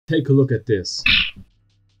Take a look at this.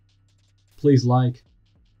 Please like,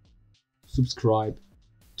 subscribe,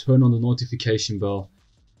 turn on the notification bell,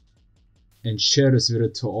 and share this video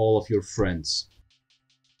to all of your friends.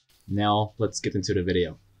 Now let's get into the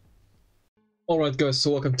video. Alright guys,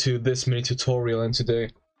 so welcome to this mini tutorial, and today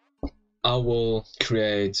I will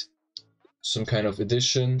create some kind of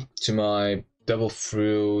addition to my devil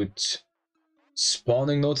fruit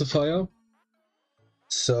spawning notifier.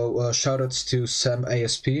 So shoutouts to Sam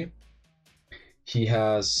ASP. He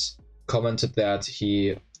has commented that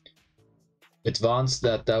he advanced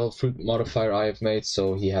that devil fruit modifier I have made,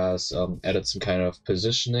 so he has added some kind of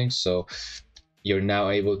positioning, so you're now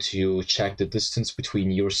able to check the distance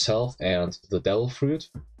between yourself and the devil fruit.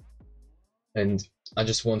 And I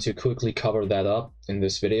just want to quickly cover that up in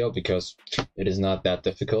this video because it is not that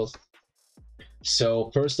difficult.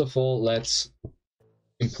 So first of all, let's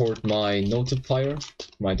import my notifier,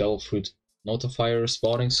 my devil fruit notifier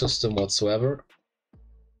spawning system whatsoever.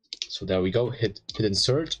 So there we go, hit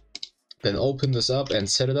insert, then open this up and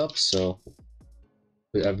set it up, so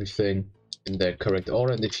put everything in the correct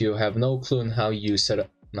order. And if you have no clue on how you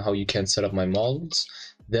can set up my models,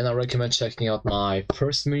 then I recommend checking out my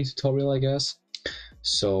first mini tutorial, I guess.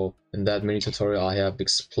 So in that mini tutorial I have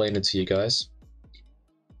explained it to you guys,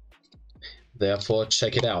 therefore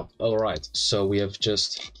check it out. Alright, so we have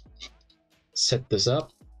just set this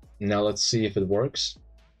up. Now let's see if it works.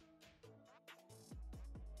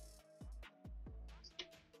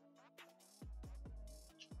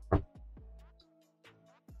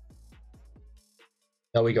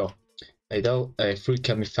 There we go. A fruit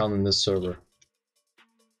can be found in this server.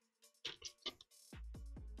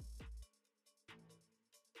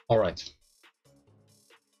 Alright.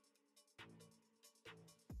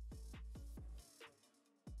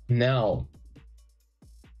 Now,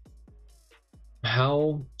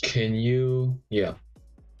 how can you,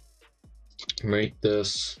 make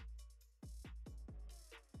this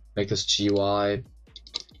GUI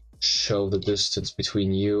show the distance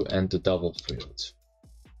between you and the devil fruit?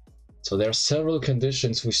 So there are several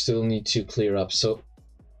conditions we still need to clear up. So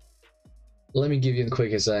let me give you a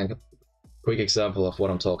quick example of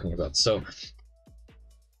what I'm talking about. So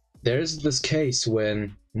there's this case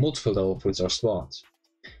when multiple devil fruits are spawned,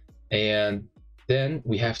 and then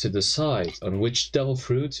we have to decide on which devil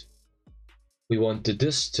fruit we want the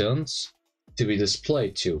distance to be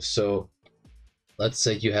displayed to. So let's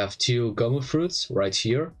say you have two gomu fruits right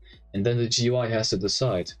here, and then the GUI has to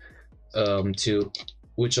decide to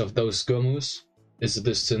which of those gomus is the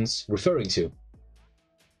distance referring to,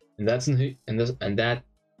 and that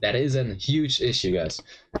is a huge issue, guys.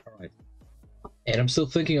 All right, and I'm still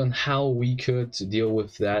thinking on how we could deal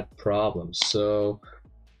with that problem. So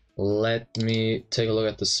let me take a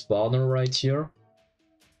look at the spawner right here.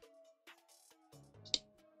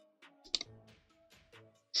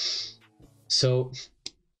 So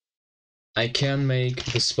I can make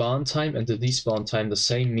the spawn time and the despawn time the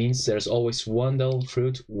same, means there's always one devil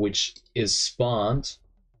fruit which is spawned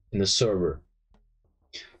in the server.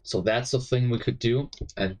 So that's the thing we could do,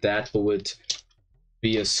 and that would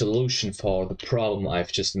be a solution for the problem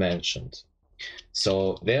I've just mentioned.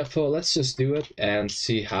 So therefore let's just do it and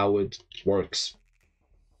see how it works.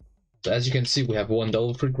 So as you can see, we have one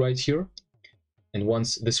devil fruit right here, and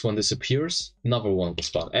once this one disappears, another one will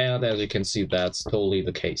spawn, and as you can see, that's totally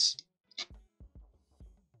the case.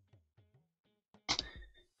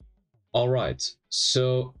 Alright,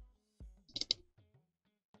 so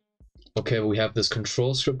okay, we have this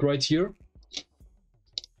control script right here.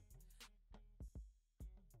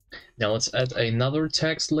 Now let's add another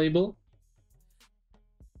text label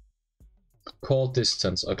called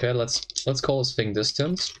distance. Okay, let's call this thing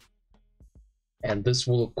distance, and this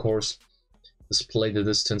will of course display the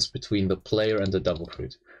distance between the player and the devil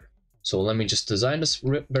fruit. So let me just design this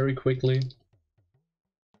very quickly.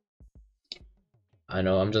 I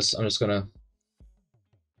know, I'm just gonna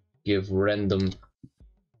give random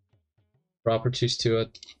properties to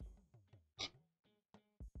it.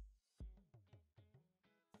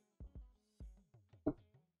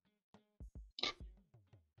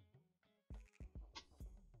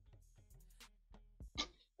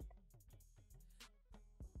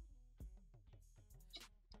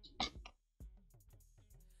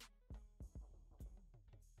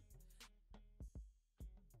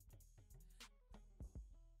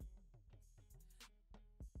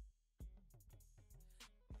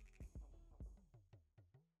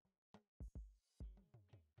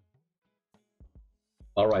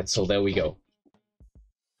 Alright, so there we go.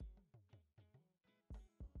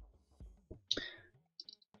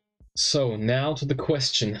 So now to the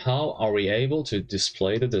question, how are we able to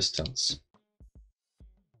display the distance?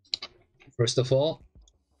 First of all,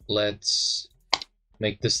 let's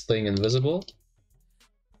make this thing invisible.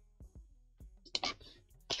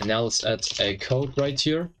 And now let's add a code right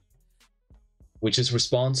here, which is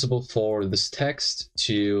responsible for this text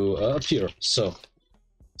to appear. So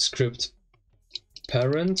script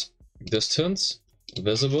parent distance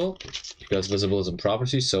visible, because visible is a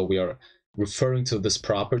property, so we are referring to this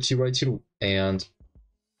property right here, and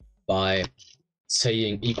by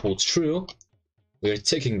saying equal true, we are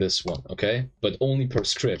ticking this one, okay? But only per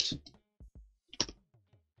script.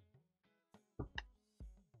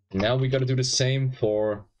 Now we gotta do the same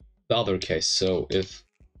for the other case. So if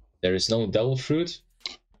there is no devil fruit,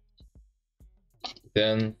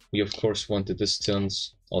 then we of course want the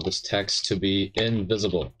distance or this text to be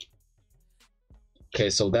invisible. Okay,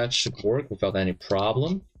 so that should work without any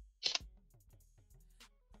problem.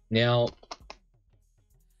 Now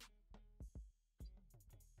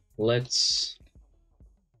let's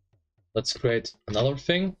create another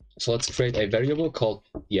thing. So let's create a variable called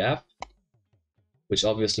df, which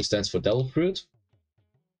obviously stands for devil fruit.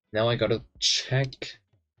 Now I gotta check.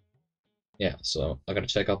 Yeah, so I gotta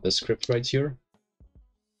check out the script right here.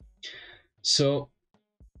 So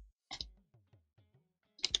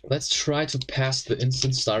let's try to pass the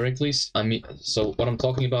instance directly. I mean, so what I'm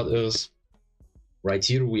talking about is right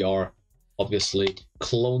here we are obviously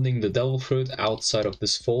cloning the devil fruit outside of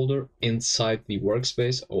this folder inside the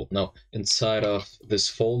workspace. Oh no, inside of this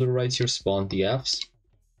folder right here, spawn dfs.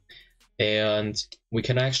 And we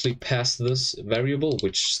can actually pass this variable,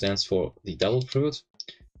 which stands for the devil fruit,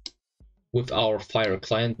 with our Fire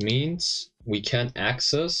client, means we can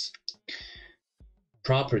access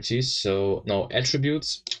properties, so no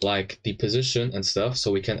attributes like the position and stuff,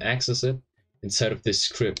 so we can access it inside of this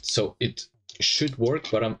script. So it should work,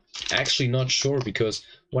 but I'm actually not sure, because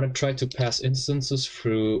when I tried to pass instances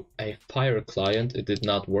through a Fire client, it did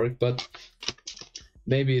not work, but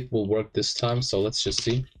maybe it will work this time, so let's just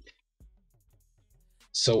see.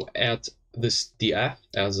 So add this df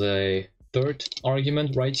as a third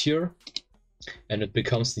argument right here, and it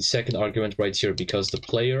becomes the second argument right here, because the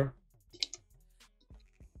player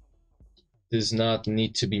does not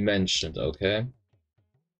need to be mentioned, okay?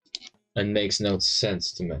 And makes no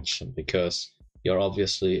sense to mention, because you're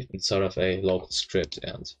obviously inside of a local script,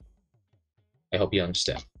 and I hope you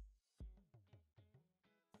understand.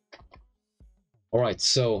 Alright,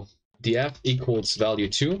 so df equals value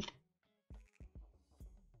 2.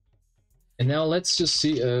 And now let's just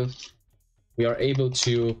see if we are able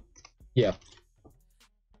to, if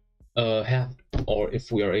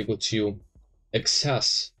we are able to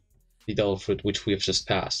access the devil fruit which we have just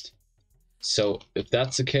passed. So if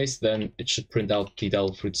that's the case, then it should print out the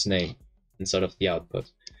devil fruit's name inside of the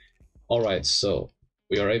output. Alright, so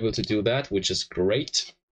we are able to do that, which is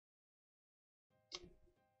great,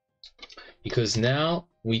 because now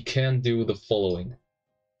we can do the following.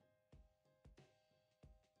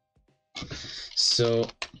 So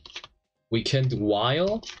we can do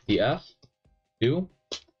while df do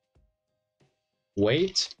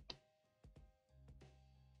wait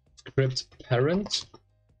script parent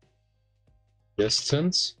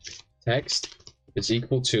distance text is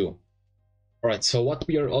equal to. Alright, so what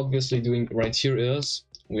we are obviously doing right here is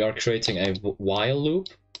we are creating a while loop,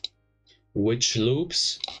 which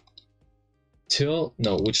loops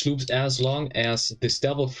as long as this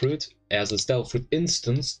devil fruit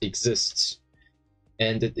instance exists.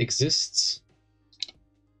 And it exists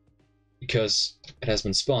because it has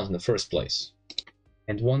been spawned in the first place.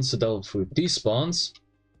 And once the devil fruit despawns,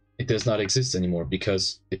 it does not exist anymore,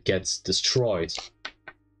 because it gets destroyed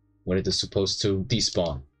when it is supposed to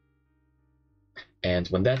despawn. And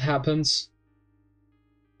when that happens,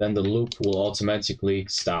 then the loop will automatically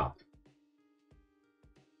stop.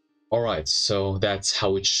 Alright, so that's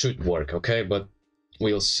how it should work, okay? But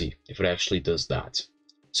we'll see if it actually does that.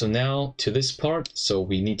 So now to this part, so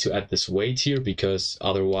we need to add this wait here, because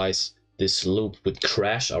otherwise this loop would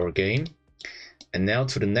crash our game. And now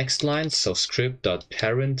to the next line, so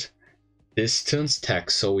script.parent distance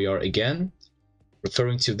text. So we are again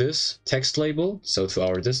referring to this text label, so to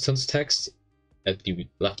our distance text at the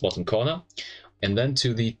left bottom corner, and then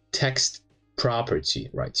to the text property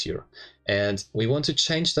right here. And we want to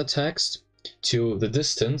change the text to the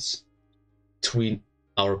distance between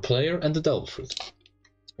our player and the devil fruit.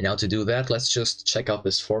 Now to do that, let's just check out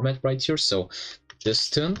this format right here. So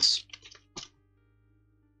distance,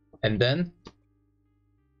 and then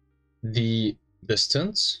the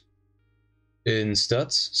distance in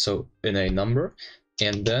studs, so in a number,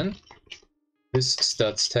 and then this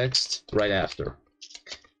studs text right after.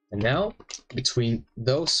 And now between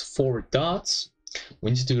those 4 dots, we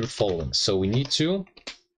need to do the following. So we need to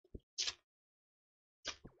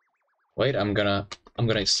Wait, I'm gonna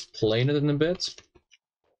explain it in a bit.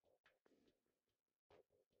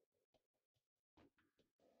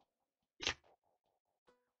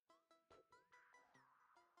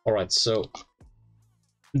 Alright, so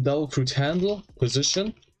double fruit handle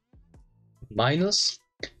position minus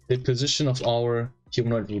the position of our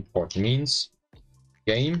humanoid root part means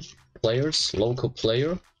game, players, local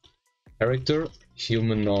player, character,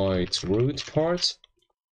 humanoid root part,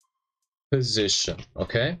 position,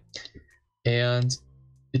 okay? And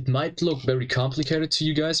it might look very complicated to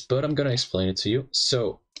you guys, but I'm gonna explain it to you.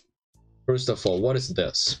 So, first of all, what is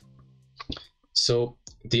this? So,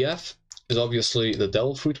 the F is obviously the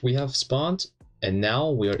devil fruit we have spawned, and now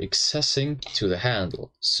we are accessing to the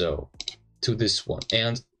handle, so to this one.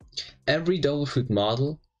 And every devil fruit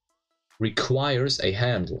model requires a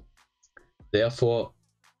handle. Therefore,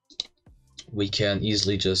 we can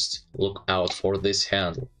easily just look out for this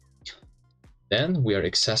handle. Then we are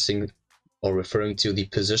accessing or referring to the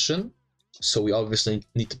position. So we obviously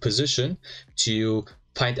need the position to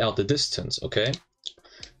find out the distance, okay?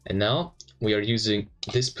 And now we are using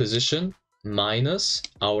this position minus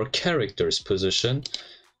our character's position,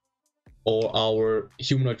 or our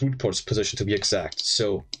humanoid root part's position to be exact.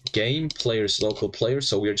 So game, players, local player.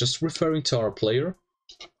 So we are just referring to our player,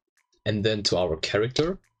 and then to our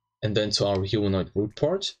character, and then to our humanoid root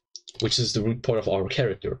part, which is the root part of our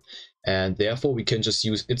character. And therefore we can just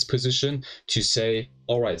use its position to say,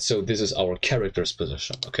 all right, so this is our character's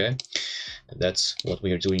position, okay? And that's what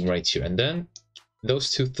we are doing right here. And then those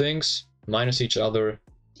two things minus each other,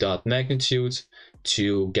 dot magnitude,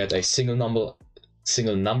 to get a single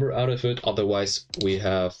number out of it. Otherwise we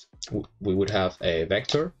would have a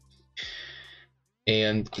vector.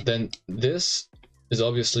 And then this is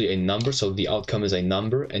obviously a number, so the outcome is a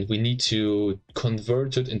number, and we need to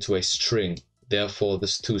convert it into a string, therefore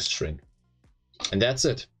this toString. And that's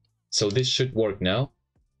it. So this should work now.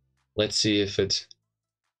 Let's see if it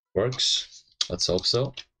works. Let's hope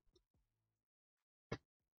so.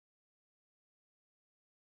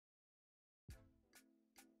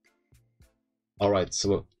 Alright,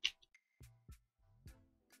 so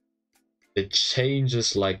it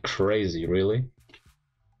changes like crazy, really.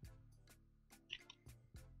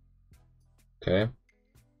 Okay.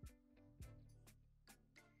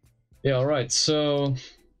 Yeah, alright, so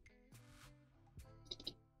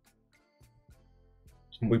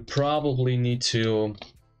we probably need to,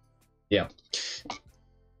 yeah,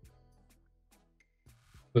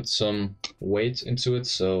 put some weight into it.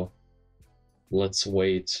 So let's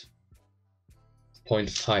wait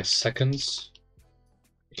 0.5 seconds.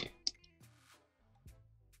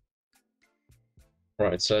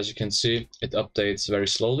 Alright, so as you can see, it updates very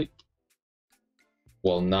slowly.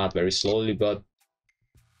 Well, not very slowly, but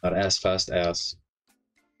not as fast as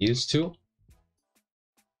used to.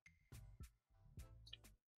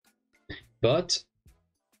 But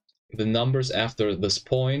the numbers after this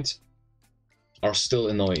point are still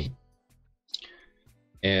annoying.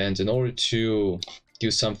 And in order to do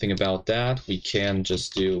something about that, we can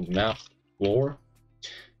just do map floor.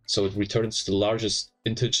 So it returns the largest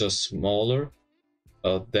integer smaller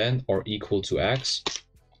than or equal to x.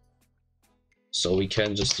 So we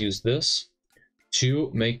can just use this to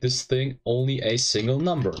make this thing only a single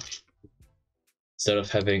number, instead of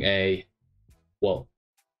having a, well,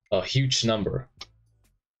 a huge number.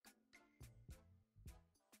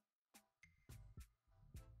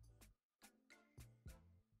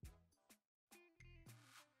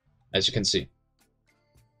 As you can see.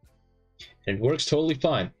 And it works totally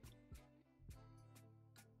fine.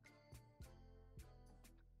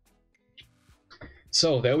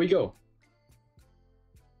 So there we go.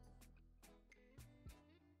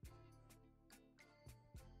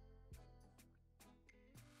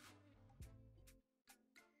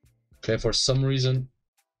 Okay, for some reason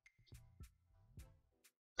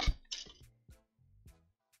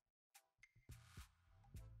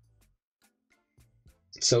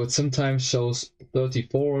so it sometimes shows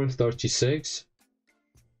 34, 36,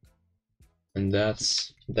 and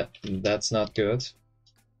that's not good,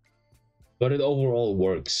 but it overall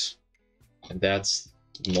works, and that's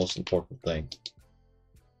the most important thing.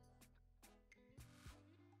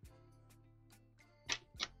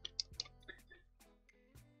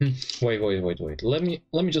 Wait. Let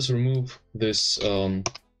me just remove this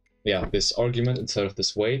this argument instead of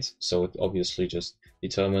this wait. So it obviously just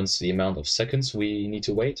determines the amount of seconds we need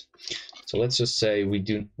to wait. So let's just say we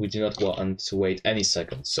do not want to wait any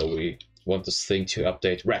seconds. So we want this thing to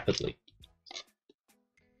update rapidly.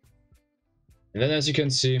 And then as you can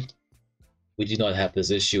see, we do not have this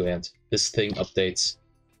issue, and this thing updates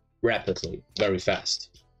rapidly, very fast.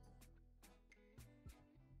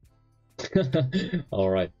 All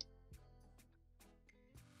right.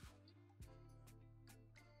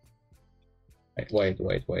 Wait.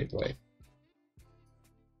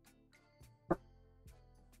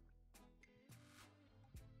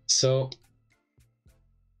 So,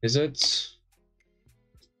 is it?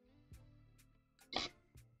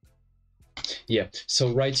 Yeah,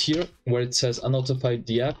 so right here where it says unnotified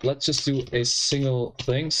the app, let's just do a single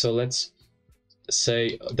thing. So let's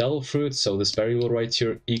say devil fruit, so this variable right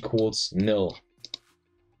here equals nil.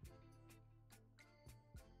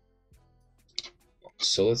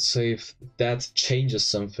 So let's say if that changes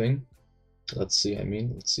something. Let's see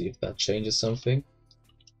if that changes something.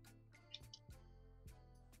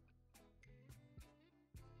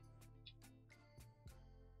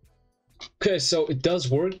 Okay, so it does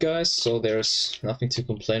work, guys, so there's nothing to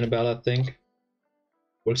complain about, I think.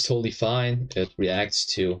 Works totally fine. It reacts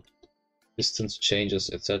to distance changes,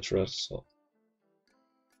 etc. So,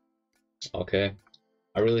 okay.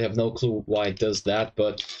 I really have no clue why it does that,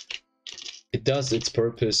 but it does its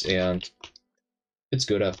purpose and it's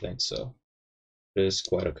good, I think, so it is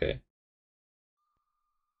quite okay.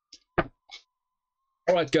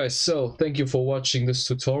 Alright guys, so thank you for watching this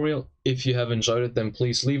tutorial. If you have enjoyed it, then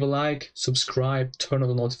please leave a like, subscribe, turn on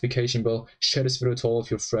the notification bell, share this video to all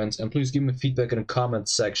of your friends, and please give me feedback in the comment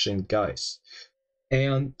section, guys.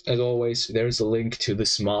 And as always, there is a link to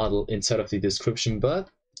this model inside of the description, but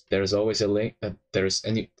there's always a link, there's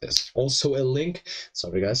also a link,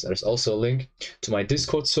 sorry guys, there's also a link to my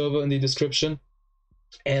Discord server in the description,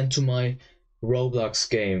 and to my Roblox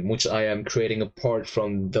game, which I am creating apart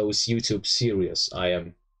from those YouTube series I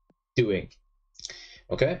am doing.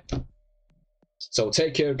 Okay? So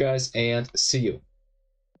take care guys, and see you.